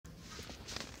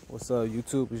What's up,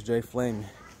 YouTube? It's Jay Flaming.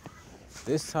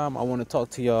 This time I want to talk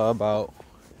to y'all about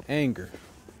anger.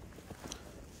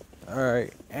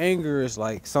 Alright, anger is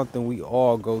like something we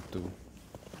all go through.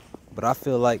 But I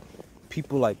feel like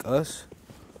people like us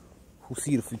who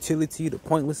see the futility, the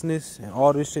pointlessness, and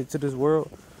all this shit to this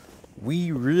world,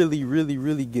 we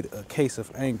really get a case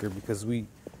of anger because we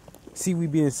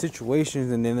be in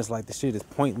situations and then it's like the shit is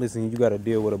pointless and you gotta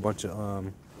deal with a bunch of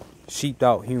sheeped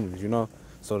out humans, you know?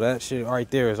 So that shit right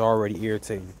there is already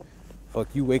irritating. Fuck,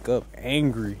 you wake up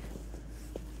angry.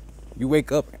 You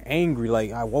wake up angry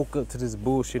like I woke up to this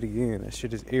bullshit again. That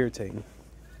shit is irritating.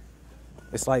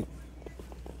 It's like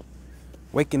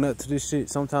waking up to this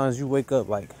shit. Sometimes you wake up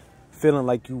like feeling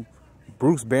like you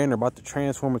Bruce Banner about to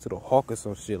transform into the Hulk or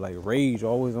some shit. Like rage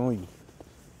always on you.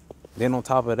 Then on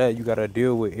top of that, you gotta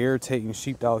deal with irritating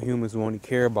sheeped out humans who only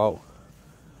care about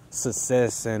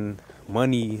success and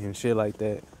money and shit like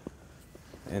that.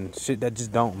 And shit that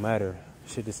just don't matter.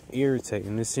 Shit is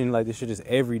irritating. It seems like this shit is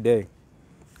every day.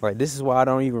 Like, this is why I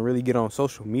don't even really get on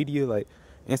social media, like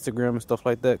Instagram and stuff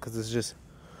like that, because it's just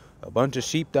a bunch of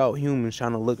sheeped out humans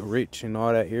trying to look rich and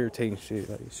all that irritating shit.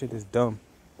 Like, shit is dumb.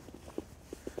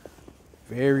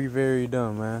 Very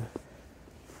dumb, man.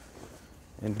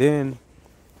 And then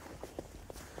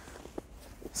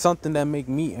something that make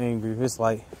me angry is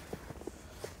like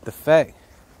the fact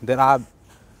that I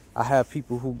have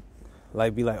people who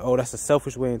like be like, oh, that's a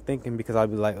selfish way of thinking, because I'd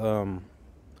be like, I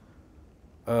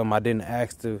didn't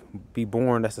ask to be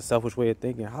born. That's a selfish way of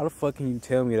thinking. How the fuck can you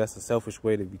tell me that's a selfish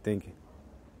way to be thinking?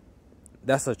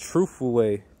 That's a truthful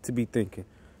way to be thinking.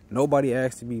 Nobody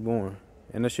asked to be born.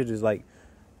 And that shit is like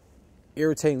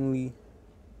irritatingly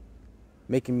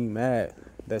making me mad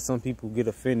that some people get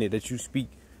offended that you speak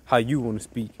how you want to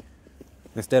speak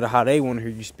instead of how they want to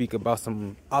hear you speak about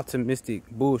some optimistic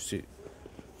bullshit.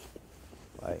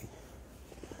 Like,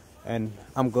 and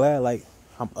I'm glad like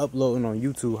I'm uploading on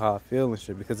YouTube how I feel and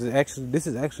shit, because this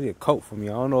is actually a coat for me.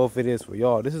 I don't know if it is for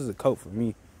y'all. This is a coat for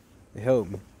me. It helped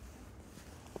me.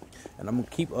 And I'm gonna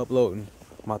keep uploading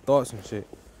my thoughts and shit.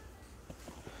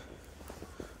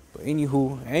 But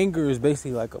anywho, anger is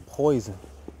basically like a poison.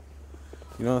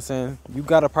 You know what I'm saying? You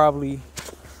gotta probably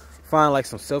find like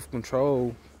some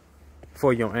self-control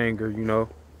for your anger, you know,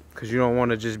 because you don't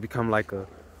want to just become like a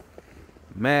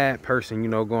mad person, you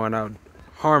know, going out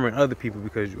harming other people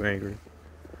because you're angry.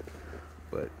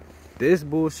 But this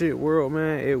bullshit world,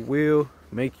 man, it will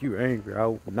make you angry. I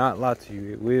will not lie to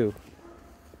you. It will.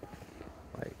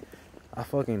 Like, I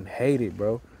fucking hate it,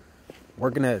 bro.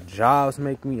 Working at jobs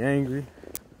make me angry.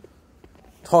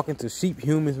 Talking to sheep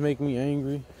humans make me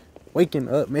angry. Waking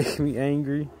up make me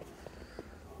angry.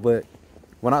 But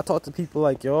when I talk to people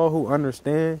like y'all who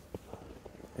understand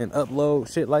and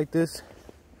upload shit like this,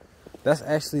 that's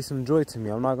actually some joy to me.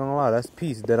 I'm not gonna lie. That's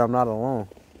peace that I'm not alone.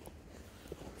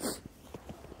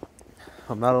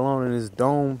 I'm not alone in this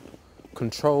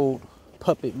dome-controlled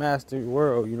puppet master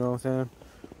world, you know what I'm saying?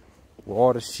 Where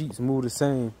all the sheets move the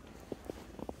same.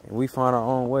 And we find our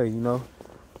own way, you know?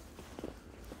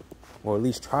 Or at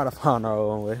least try to find our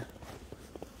own way.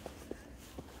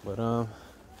 But,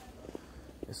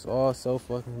 it's all so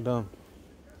fucking dumb.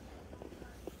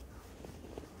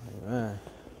 Like, man.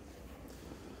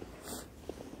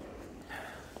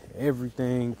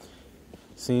 Everything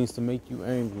seems to make you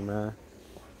angry, man.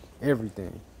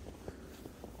 Everything.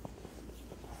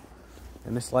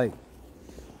 And it's like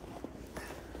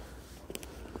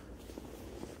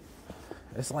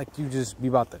you just be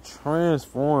about to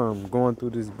transform going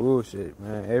through this bullshit,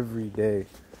 man, every day.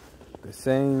 The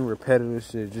same repetitive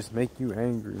shit just make you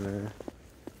angry, man.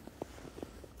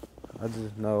 I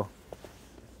just know.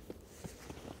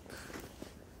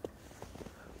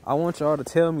 I want y'all to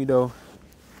tell me though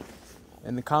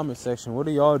in the comment section, what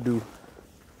do y'all do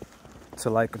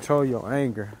to like control your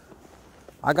anger?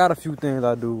 I got a few things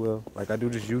I do well. Like, I do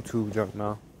this YouTube junk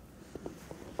now.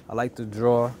 I like to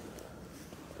draw.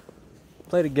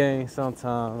 Play the game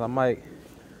sometimes.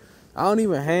 I don't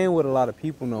even hang with a lot of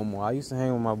people no more. I used to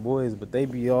hang with my boys, but they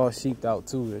be all sheeped out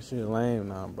too. That shit lame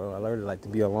now, bro. I learned to like to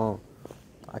be alone.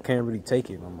 I can't really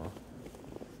take it no more.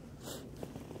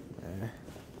 Man.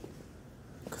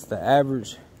 Cause the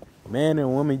average man and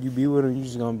woman you be with them, you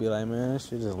just gonna be like, man, that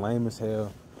shit is lame as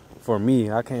hell. For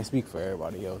me, I can't speak for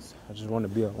everybody else. I just want to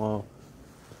be alone.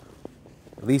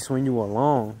 At least when you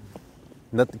alone,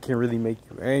 nothing can really make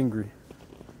you angry.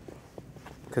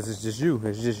 Because it's just you.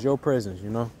 It's just your presence, you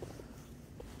know?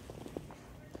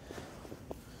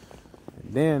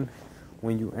 And then,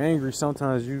 when you're angry,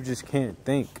 sometimes you just can't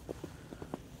think.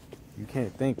 You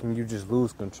can't think and you just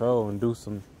lose control and do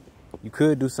some... You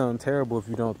could do something terrible if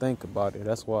you don't think about it.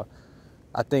 That's why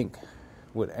I think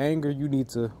with anger, you need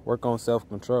to work on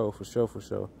self-control, for sure, for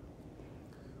sure.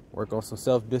 Work on some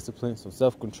self-discipline, some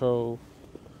self-control,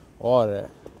 all that.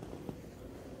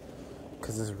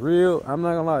 Because it's real, I'm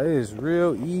not gonna lie, it is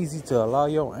real easy to allow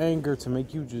your anger to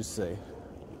make you just say,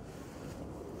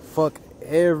 fuck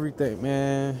everything,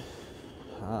 man.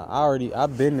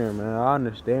 I've been there, man. I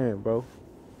understand, bro.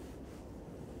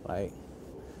 Like,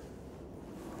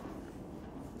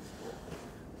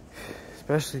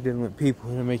 especially dealing with people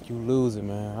who make you lose it,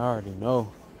 man. I already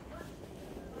know.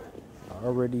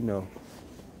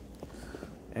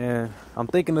 And I'm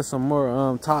thinking of some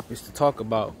more topics to talk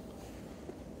about.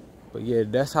 But yeah,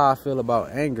 that's how I feel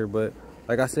about anger. But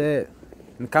like I said,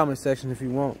 in the comment section, if you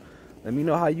want, let me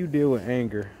know how you deal with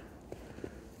anger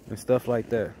and stuff like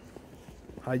that.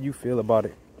 How you feel about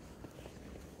it.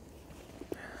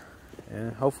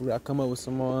 And hopefully I come up with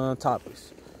some more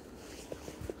topics.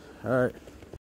 All right.